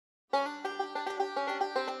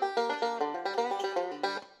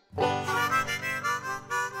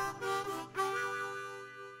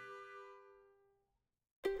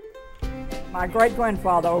My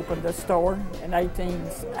great-grandfather opened the store in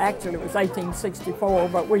actually it was 1864,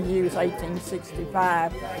 but we use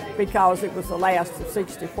 1865 because it was the last of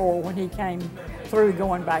 64 when he came through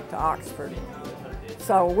going back to Oxford.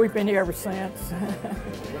 So we've been here ever since.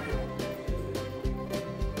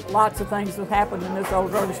 Lots of things have happened in this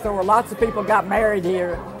old drugstore. Lots of people got married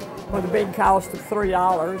here for the big cost of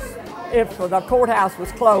 $3. If the courthouse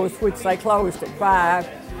was closed, which they closed at 5,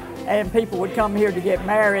 and people would come here to get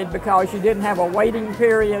married because you didn't have a waiting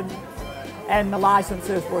period and the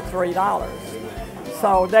licenses were $3.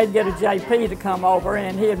 So they'd get a JP to come over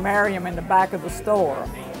and he'd marry them in the back of the store.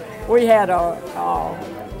 We had a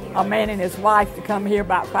man and his wife to come here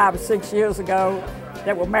about 5 or 6 years ago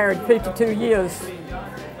that were married 52 years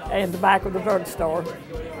in the back of the drugstore.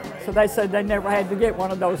 So they said they never had to get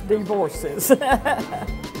one of those divorces.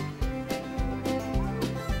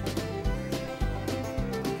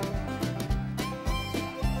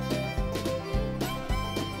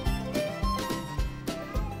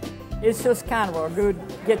 It's just kind of a good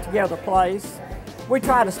get-together place. We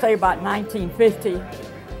try to stay about 1950.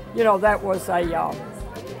 You know, that was a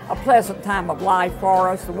pleasant time of life for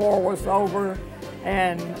us. The war was over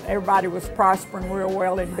and everybody was prospering real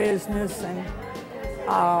well in business.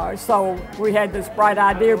 And so we had this bright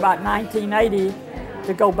idea about 1980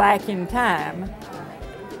 to go back in time.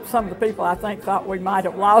 Some of the people, I think, thought we might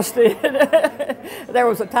have lost it. There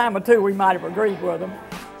was a time or two we might have agreed with them.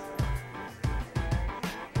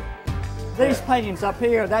 These paintings up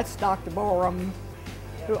here, that's Dr. Borroum,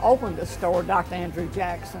 who opened the store, Dr. Andrew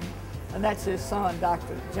Jackson. And that's his son,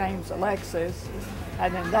 Dr. James Alexis.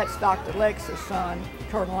 And then that's Dr. Alexis' son,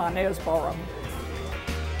 Colonel Inez Borroum.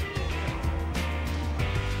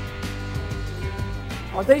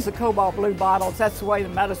 Well, these are cobalt blue bottles. That's the way the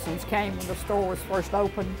medicines came when the store was first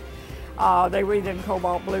opened. They were either in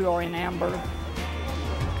cobalt blue or in amber.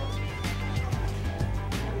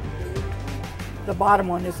 The bottom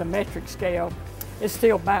one is a metric scale. It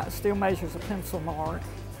still measures a pencil mark.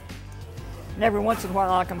 And every once in a while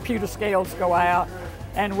our computer scales go out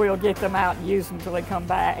and we'll get them out and use them until they come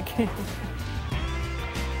back.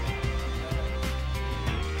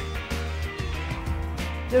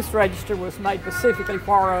 This register was made specifically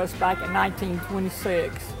for us back in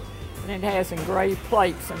 1926. And it has engraved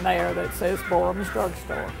plates in there that says Borroum's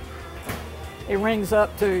Drugstore. It rings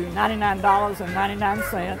up to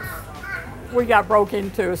 $99.99. We got broke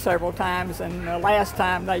into several times, and the last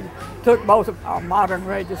time they took both of our modern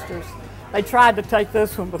registers. They tried to take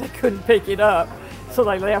this one, but they couldn't pick it up, so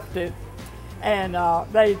they left it. And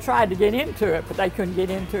they tried to get into it, but they couldn't get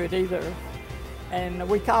into it either. And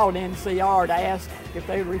we called NCR to ask if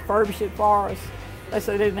they would refurbish it for us. They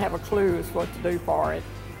said they didn't have a clue as what to do for it.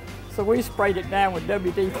 So we sprayed it down with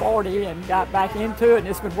WD-40 and got back into it, and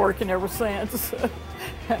it's been working ever since.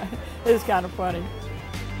 It's kind of funny.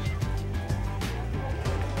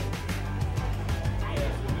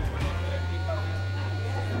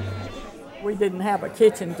 We didn't have a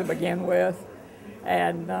kitchen to begin with,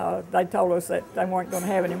 and they told us that they weren't going to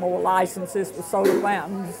have any more licenses for soda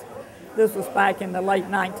fountains. This was back in the late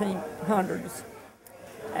 1900s.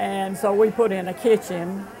 And so we put in a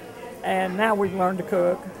kitchen, and now we've learned to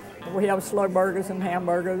cook. We have slow burgers and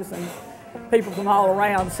hamburgers, and people from all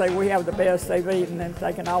around say we have the best they've eaten, and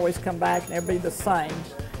they can always come back and they'll be the same.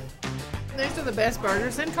 These are the best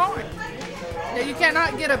burgers in Corinth. Now, you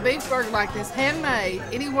cannot get a beef burger like this handmade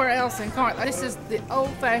anywhere else in Corinth. This is the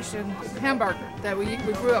old-fashioned hamburger that we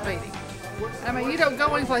grew up eating. I mean, you don't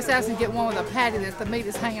go anyplace else and get one with a patty that the meat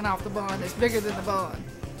is hanging off the bun, that's bigger than the bun.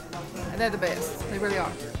 And they're the best. They really are.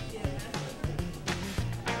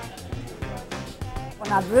 Well,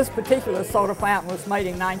 now, this particular soda fountain was made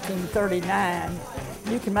in 1939.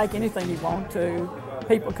 You can make anything you want to.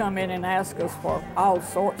 People come in and ask us for all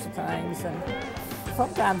sorts of things, and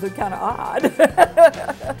sometimes it's kind of odd.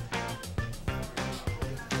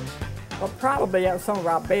 Well, probably some of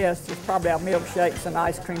our best is probably our milkshakes and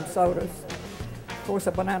ice cream sodas. Of course,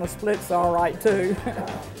 a banana split's all right too.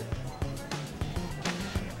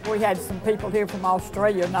 We had some people here from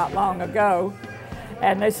Australia not long ago,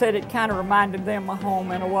 and they said it kind of reminded them of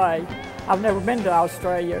home in a way. I've never been to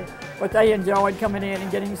Australia, but they enjoyed coming in and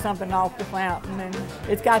getting something off the fountain, and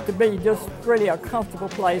it's got to be just really a comfortable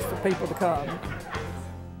place for people to come.